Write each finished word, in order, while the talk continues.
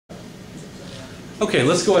Okay,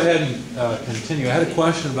 let's go ahead and continue. I had a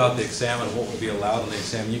question about the exam and what would be allowed in the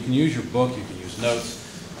exam. You can use your book, you can use notes,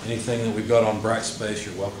 anything that we've got on Brightspace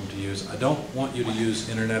you're welcome to use. I don't want you to use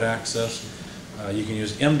internet access. You can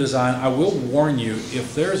use InDesign. I will warn you,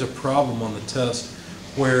 if there's a problem on the test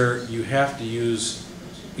where you have to use,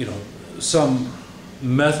 some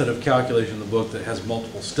method of calculation in the book that has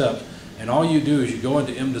multiple steps, and all you do is you go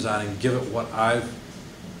into InDesign and give it what I've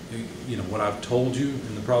told you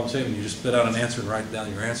in the problem statement, you just spit out an answer and write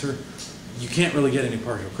down your answer, you can't really get any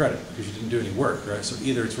partial credit because you didn't do any work, right? So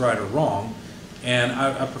either it's right or wrong, and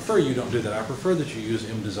I prefer you don't do that. I prefer that you use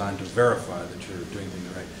InDesign to verify that you're doing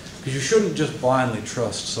things right, because you shouldn't just blindly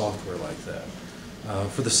trust software like that.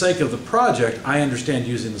 For the sake of the project, I understand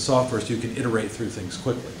using the software so you can iterate through things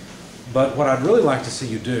quickly. But what I'd really like to see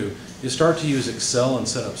you do is start to use Excel and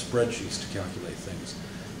set up spreadsheets to calculate things,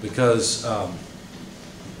 because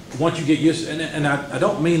once you get used to, and I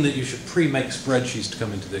don't mean that you should pre-make spreadsheets to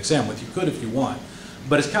come into the exam with. You could if you want,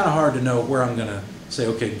 but it's kind of hard to know where I'm going to say,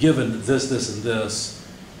 okay, given this, this, and this,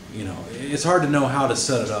 it's hard to know how to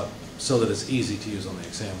set it up so that it's easy to use on the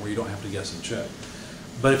exam where you don't have to guess and check.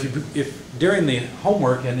 But if during the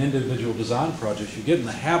homework and individual design projects you get in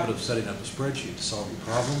the habit of setting up a spreadsheet to solve your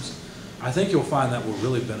problems, I think you'll find that will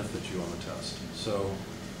really benefit you on the test. So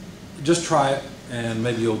just try it, and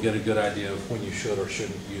maybe you'll get a good idea of when you should or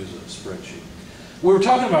shouldn't use a spreadsheet. We were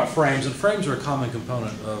talking about frames, and frames are a common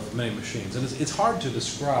component of many machines, and it's hard to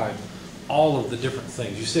describe all of the different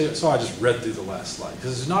things. You see, so I just read through the last slide,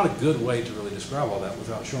 because it's not a good way to really describe all that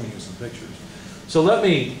without showing you some pictures. So let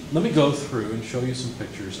me go through and show you some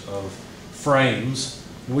pictures of frames.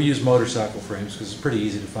 We use motorcycle frames because it's pretty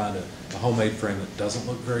easy to find a homemade frame that doesn't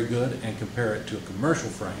look very good and compare it to a commercial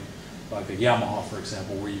frame, like a Yamaha, for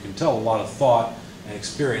example, where you can tell a lot of thought and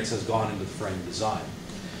experience has gone into the frame design.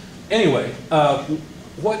 Anyway,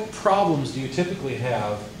 what problems do you typically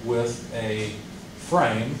have with a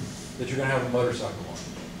frame that you're going to have a motorcycle on?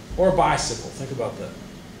 Or a bicycle? Think about that.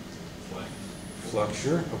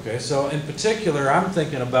 Flexure. Okay, so in particular, I'm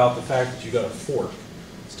thinking about the fact that you got a fork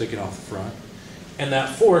sticking off the front. And that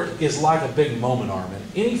fork is like a big moment arm, and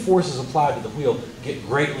any forces applied to the wheel get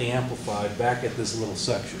greatly amplified back at this little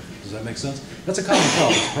section. Does that make sense? That's a common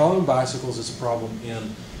problem. It's a problem in bicycles, it's a problem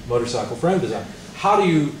in motorcycle frame design. How do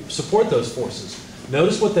you support those forces?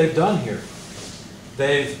 Notice what they've done here.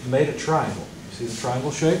 They've made a triangle. You see the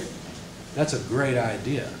triangle shape? That's a great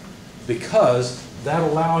idea, because that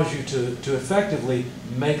allows you to effectively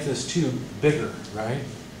make this tube bigger, right?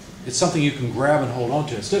 It's something you can grab and hold on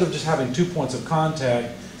to. Instead of just having 2 points of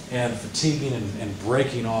contact and fatiguing and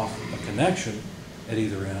breaking off a connection at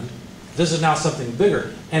either end, this is now something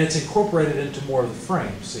bigger, and it's incorporated into more of the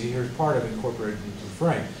frame. See, here's part of it incorporated into the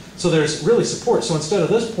frame. So there's really support. So instead of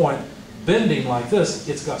this point bending like this,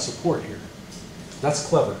 it's got support here. That's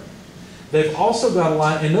clever. They've also got a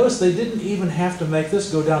line, and notice they didn't even have to make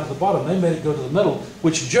this go down to the bottom. They made it go to the middle,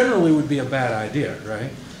 which generally would be a bad idea,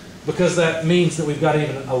 right? Because that means that we've got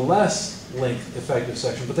even a less length effective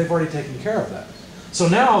section, but they've already taken care of that. So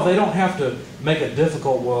now they don't have to make a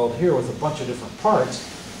difficult weld here with a bunch of different parts.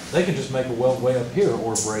 They can just make a weld way up here,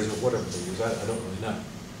 or a braze, or whatever they use. I don't really know.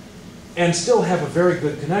 And still have a very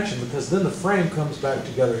good connection, because then the frame comes back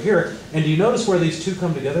together here. And do you notice where these two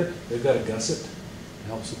come together? They've got a gusset to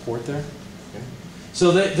help support there. Okay.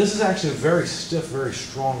 So this is actually a very stiff, very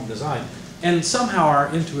strong design. And somehow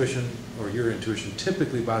our intuition, or your intuition,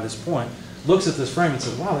 typically by this point, looks at this frame and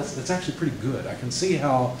says, wow, that's actually pretty good. I can see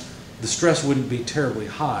how the stress wouldn't be terribly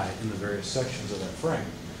high in the various sections of that frame.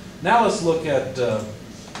 Now let's look at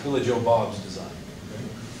Billy Joe Bob's design.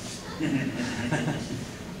 Okay?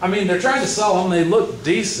 I mean, they're trying to sell them, they look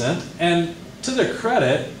decent, and to their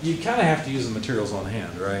credit, you kind of have to use the materials on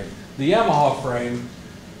hand, right? The Yamaha frame,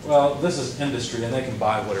 well, this is industry, and they can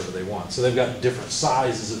buy whatever they want. So they've got different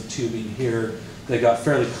sizes of tubing here. They've got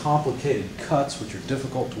fairly complicated cuts, which are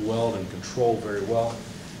difficult to weld and control very well.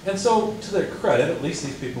 And so, to their credit, at least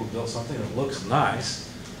these people built something that looks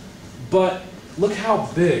nice. But look how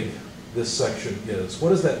big this section is. What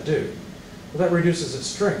does that do? Well, that reduces its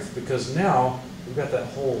strength, because now we've got that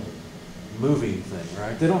whole moving thing,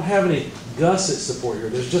 right? They don't have any gusset support here.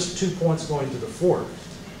 There's just 2 points going to the fork.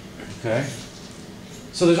 Okay?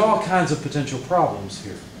 So there's all kinds of potential problems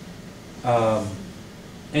here.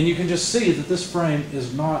 And you can just see that this frame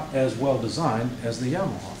is not as well designed as the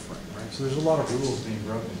Yamaha frame, right? So there's a lot of rules being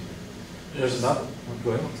broken here. There's another one.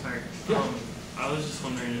 Go ahead. I'm sorry. Yeah. I was just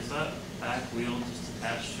wondering, is that back wheel just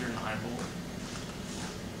attached to an eyeball?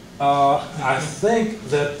 I think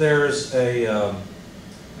that there's a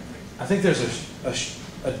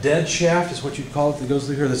dead shaft is what you'd call it that goes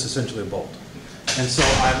through here. That's essentially a bolt. And so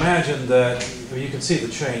I imagine that, I mean, you can see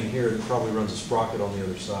the chain here, it probably runs a sprocket on the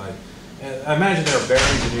other side. And I imagine there are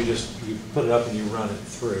bearings and you put it up and you run it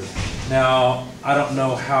through. Now, I don't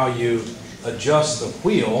know how you adjust the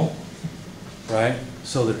wheel, right,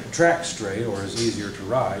 so that it tracks straight or is easier to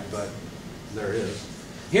ride, but there it is.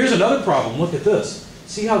 Here's another problem, look at this.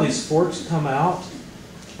 See how these forks come out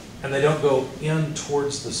and they don't go in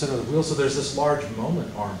towards the center of the wheel? So there's this large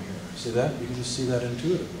moment arm here. See that? You can just see that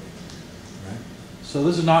intuitively. Right? So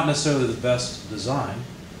this is not necessarily the best design,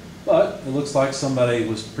 but it looks like somebody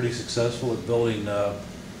was pretty successful at building, I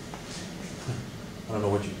don't know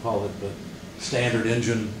what you call it, but standard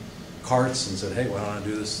engine carts and said, hey, why don't I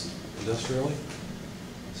do this industrially?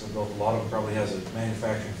 So a lot of them probably has a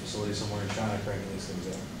manufacturing facility somewhere in China cranking these things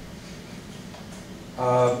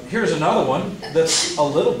out. Here's another one that's a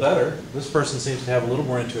little better. This person seems to have a little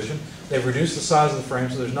more intuition. They've reduced the size of the frame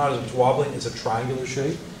so there's not as much wobbling. It's a triangular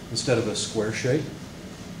shape instead of a square shape.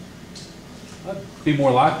 I'd be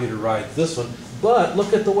more likely to ride this one, but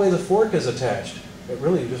look at the way the fork is attached. At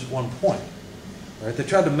really just one point. Right? They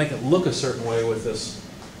tried to make it look a certain way with this,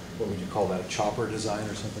 what would you call that, a chopper design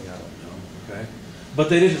or something? I don't know. Okay? But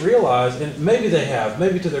they didn't realize, and maybe they have,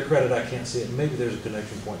 maybe to their credit I can't see it, maybe there's a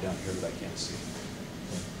connection point down here that I can't see.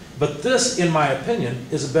 But this, in my opinion,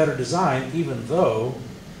 is a better design, even though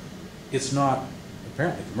it's not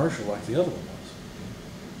apparently commercial like the other one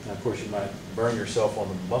was. Now, of course, you might burn yourself on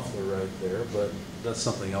the muffler right there, but that's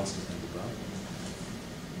something else to think about.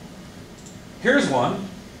 Here's one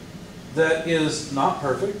that is not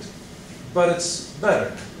perfect, but it's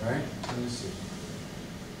better, right? Let me see.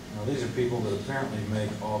 Now, these are people that apparently make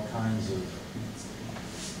all kinds of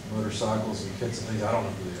motorcycles and kits and things. I don't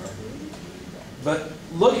know who they are. But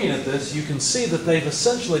looking at this, you can see that they've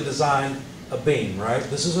essentially designed a beam, right?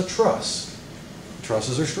 This is a truss.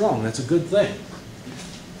 Trusses are strong. That's a good thing.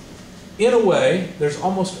 In a way, there's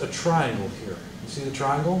almost a triangle here. You see the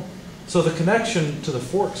triangle? So the connection to the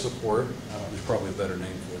fork support, I don't know, there's probably a better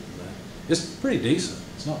name for it than that. It's pretty decent.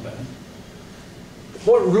 It's not bad.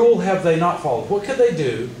 What rule have they not followed? What could they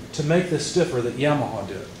do to make this stiffer that Yamaha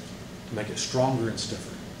did? To make it stronger and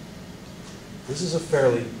stiffer? This is a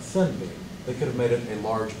fairly thin beam. They could have made it a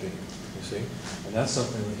large beam, you see? And that's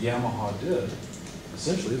something that Yamaha did.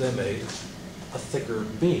 Essentially, they made a thicker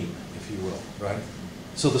beam, if you will, right?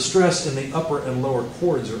 So the stress in the upper and lower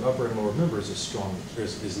chords or upper and lower members is strong,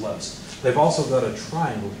 is less. They've also got a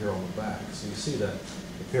triangle here on the back, so you see that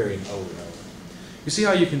appearing over and over. You see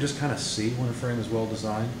how you can just kind of see when a frame is well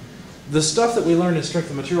designed? The stuff that we learned in strength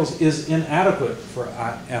of materials is inadequate for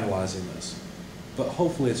analyzing this. But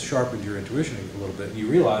hopefully it's sharpened your intuition a little bit. And you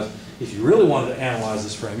realize if you really wanted to analyze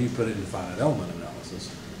this frame, you put it in finite element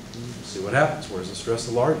analysis. See what happens. Where's the stress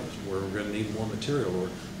the largest? Where we're going to need more material or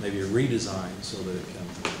maybe a redesign so that it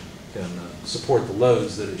can support the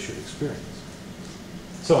loads that it should experience.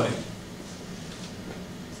 So anyway.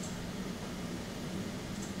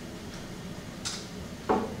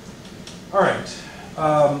 All right.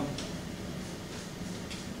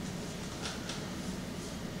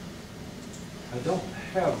 I don't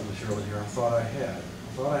have the material in here. I thought I had.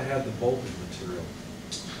 I thought I had the bolted material.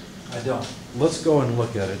 I don't. Let's go and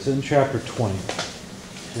look at it. It's in chapter 20.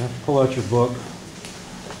 You have to pull out your book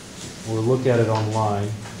or look at it online.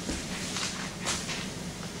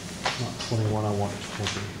 Not 21, I want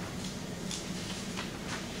 20.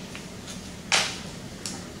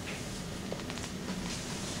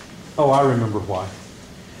 Oh, I remember why.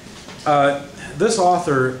 This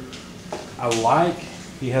author, I like.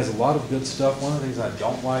 He has a lot of good stuff. One of the things I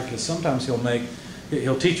don't like is sometimes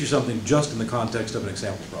he'll teach you something just in the context of an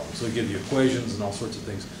example problem. So he'll give you equations and all sorts of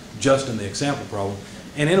things just in the example problem.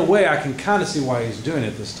 And in a way, I can kind of see why he's doing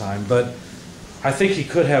it this time, but I think he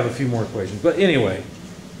could have a few more equations. But anyway,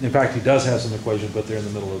 in fact, he does have some equations, but they're in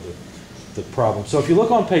the middle of the problem. So if you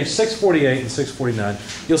look on page 648 and 649,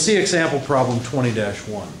 you'll see example problem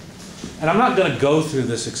 20-1. And I'm not going to go through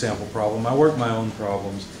this example problem. I work my own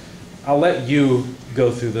problems. I'll let you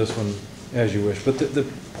go through this one as you wish. But the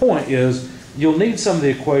point is, you'll need some of the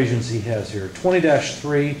equations he has here.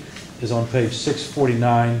 20-3 is on page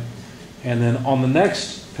 649. And then on the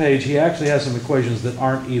next page, he actually has some equations that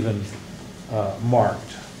aren't even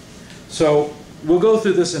marked. So we'll go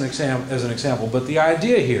through this as an example. But the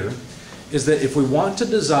idea here is that if we want to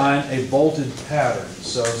design a bolted pattern,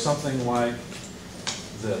 so something like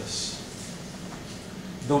this,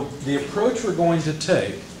 the approach we're going to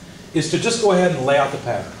take is to just go ahead and lay out the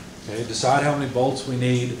pattern. Okay? Decide how many bolts we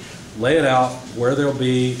need, lay it out, where they'll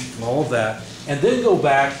be, and all of that, and then go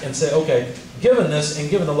back and say, okay, given this and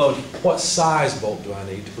given the load, what size bolt do I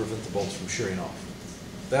need to prevent the bolts from shearing off?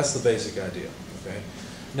 That's the basic idea. Okay?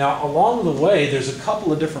 Now, along the way, there's a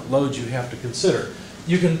couple of different loads you have to consider.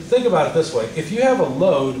 You can think about it this way. If you have a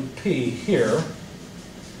load P here,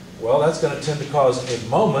 well, that's going to tend to cause a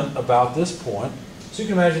moment about this point. So you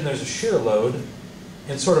can imagine there's a shear load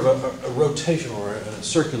in sort of a rotational or a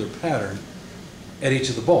circular pattern at each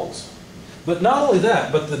of the bolts. But not only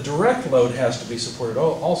that, but the direct load has to be supported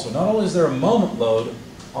also. Not only is there a moment load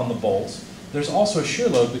on the bolts, there's also a shear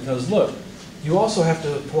load because, look, you also have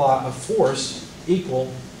to apply a force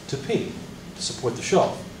equal to P to support the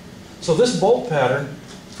shelf. So this bolt pattern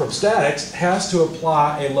from statics has to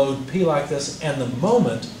apply a load P like this and the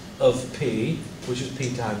moment of P, which is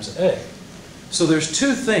P times A. So there's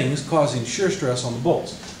two things causing shear stress on the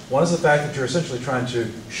bolts. One is the fact that you're essentially trying to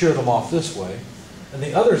shear them off this way, and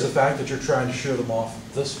the other is the fact that you're trying to shear them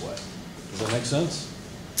off this way. Does that make sense?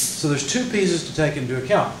 So there's two pieces to take into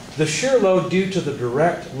account. The shear load due to the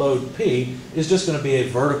direct load P is just going to be a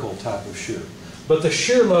vertical type of shear. But the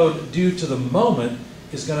shear load due to the moment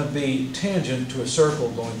is going to be tangent to a circle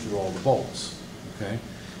going through all the bolts. Okay?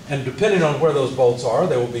 And depending on where those bolts are,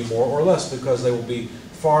 they will be more or less because they will be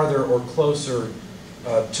farther or closer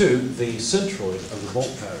to the centroid of the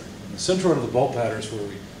bolt pattern. And the centroid of the bolt pattern is where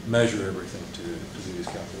we measure everything to do these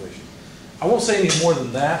calculations. I won't say any more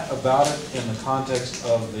than that about it in the context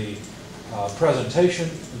of the presentation.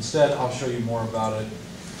 Instead, I'll show you more about it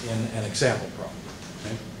in an example problem.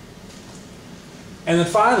 Okay? And then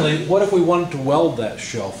finally, what if we wanted to weld that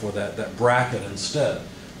shelf or that bracket instead?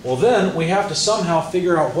 Well, then we have to somehow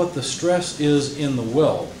figure out what the stress is in the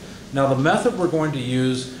weld. Now, the method we're going to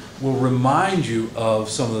use will remind you of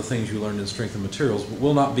some of the things you learned in strength of materials, but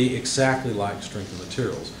will not be exactly like strength of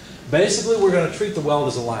materials. Basically, we're going to treat the weld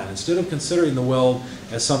as a line. Instead of considering the weld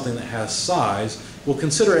as something that has size, we'll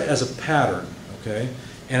consider it as a pattern, okay?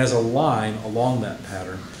 And as a line along that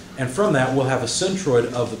pattern. And from that, we'll have a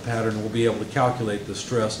centroid of the pattern, and we'll be able to calculate the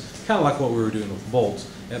stress, kind of like what we were doing with bolts,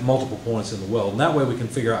 at multiple points in the weld. And that way we can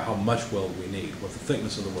figure out how much weld we need, what the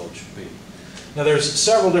thickness of the weld should be. Now, there's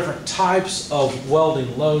several different types of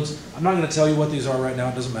welding loads. I'm not going to tell you what these are right now.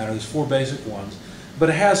 It doesn't matter. There's four basic ones. But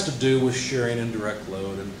it has to do with shearing and direct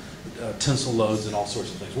load and tensile loads and all sorts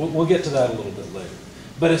of things. We'll get to that a little bit later.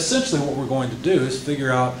 But essentially what we're going to do is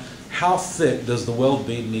figure out how thick does the weld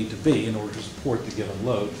bead need to be in order to support the given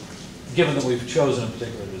load, given that we've chosen a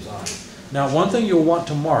particular design. Now, one thing you'll want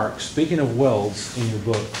to mark, speaking of welds in your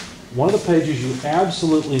book, one of the pages you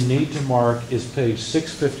absolutely need to mark is page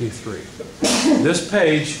 653. This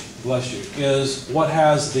page, bless you, is what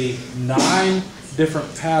has the 9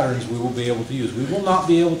 different patterns we will be able to use. We will not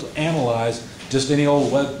be able to analyze just any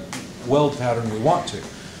old weld pattern we want to.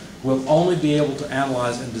 We'll only be able to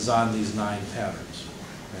analyze and design these 9 patterns.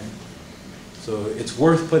 Okay? So it's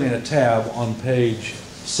worth putting a tab on page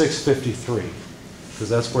 653, because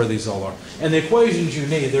that's where these all are. And the equations you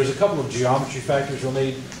need, there's a couple of geometry factors you'll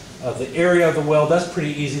need. The area of the weld, that's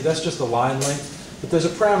pretty easy. That's just the line length. But there's a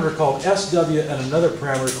parameter called SW and another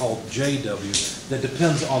parameter called JW that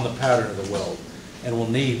depends on the pattern of the weld. And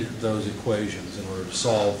we'll need those equations in order to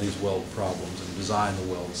solve these weld problems and design the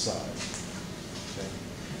weld size. Okay.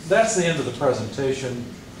 That's the end of the presentation.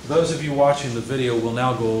 For those of you watching the video, we'll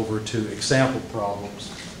now go over to example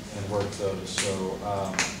problems and work those. So,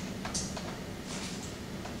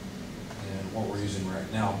 and what we're using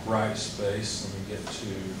right now, Brightspace. Let me get to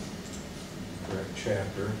the correct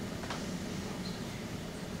chapter.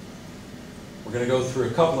 We're going to go through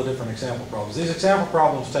a couple of different example problems. These example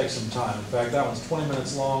problems take some time. In fact, that one's 20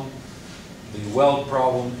 minutes long. The weld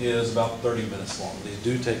problem is about 30 minutes long. These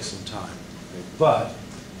do take some time. Okay. But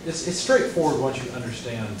it's straightforward once you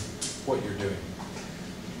understand what you're doing.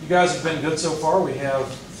 You guys have been good so far. We have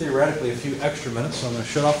theoretically a few extra minutes, so I'm going to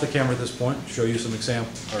shut off the camera at this point, show you some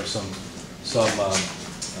example or some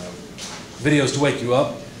videos to wake you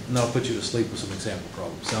up, and then I'll put you to sleep with some example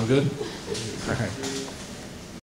problems. Sound good? All right.